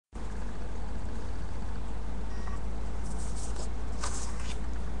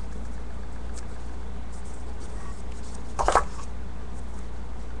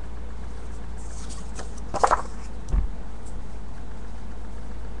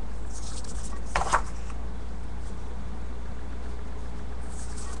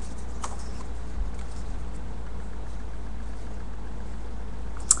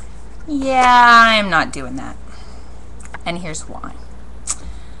Yeah, I'm not doing that. And here's why.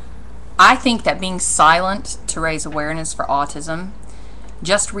 I think that being silent to raise awareness for autism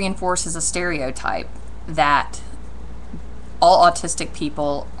just reinforces a stereotype that all autistic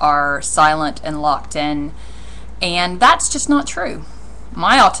people are silent and locked in, and that's just not true.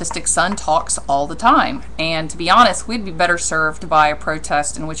 My autistic son talks all the time, and to be honest, we'd be better served by a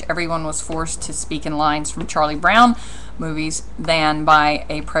protest in which everyone was forced to speak in lines from Charlie Brown movies than by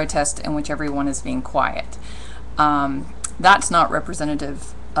a protest in which everyone is being quiet. That's not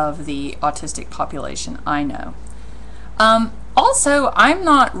representative of the autistic population, I know. Also, I'm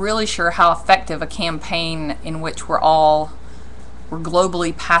not really sure how effective a campaign in which we're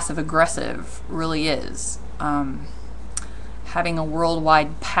globally passive-aggressive really is. Having a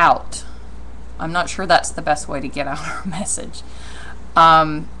worldwide Pout, I'm not sure that's the best way to get out our message.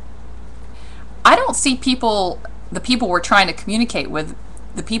 I don't see the people we're trying to communicate with,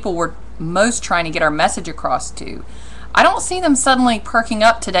 the people we're most trying to get our message across to, I don't see them suddenly perking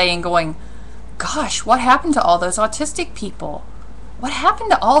up today and going, gosh, what happened to all those autistic people? What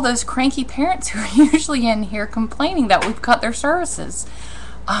happened to all those cranky parents who are usually in here complaining that we've cut their services?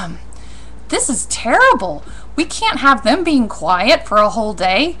 This is terrible. We can't have them being quiet for a whole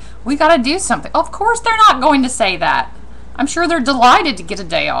day. We got to do something. Of course they're not going to say that. I'm sure they're delighted to get a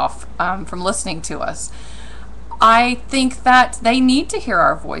day off from listening to us. I think that they need to hear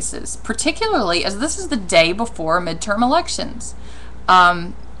our voices, particularly as this is the day before midterm elections.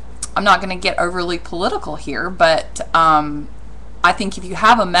 I'm not going to get overly political here, but I think if you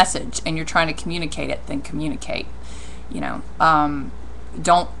have a message and you're trying to communicate it, then communicate.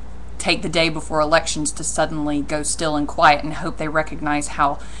 Don't take the day before elections to suddenly go still and quiet and hope they recognize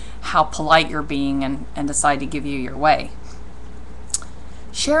how polite you're being and decide to give you your way.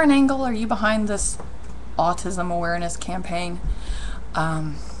 Sharon Engel, are you behind this autism awareness campaign?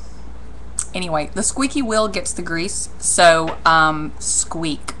 Anyway, the squeaky wheel gets the grease, so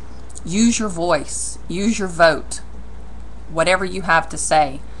squeak. Use your voice. Use your vote. Whatever you have to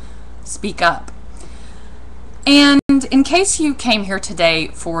say, speak up. And in case you came here today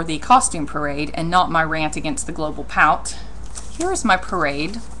for the costume parade and not my rant against the global pout, here is my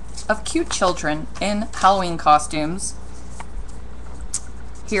parade of cute children in Halloween costumes.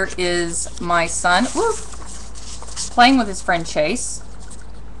 Here is my son, playing with his friend Chase,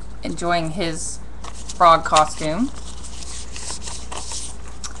 enjoying his frog costume.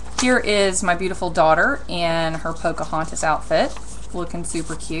 Here is my beautiful daughter in her Pocahontas outfit, looking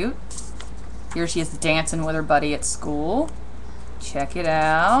super cute. Here she is dancing with her buddy at school. Check it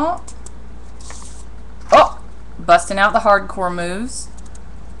out. Oh, busting out the hardcore moves.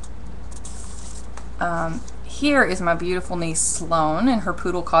 Here is my beautiful niece Sloan in her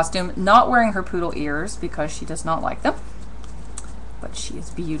poodle costume, not wearing her poodle ears because she does not like them, but she is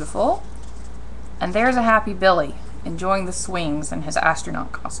beautiful. And there's a happy Billy enjoying the swings in his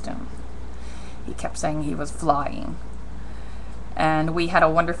astronaut costume. He kept saying he was flying. And we had a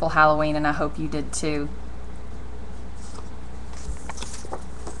wonderful Halloween, and I hope you did too.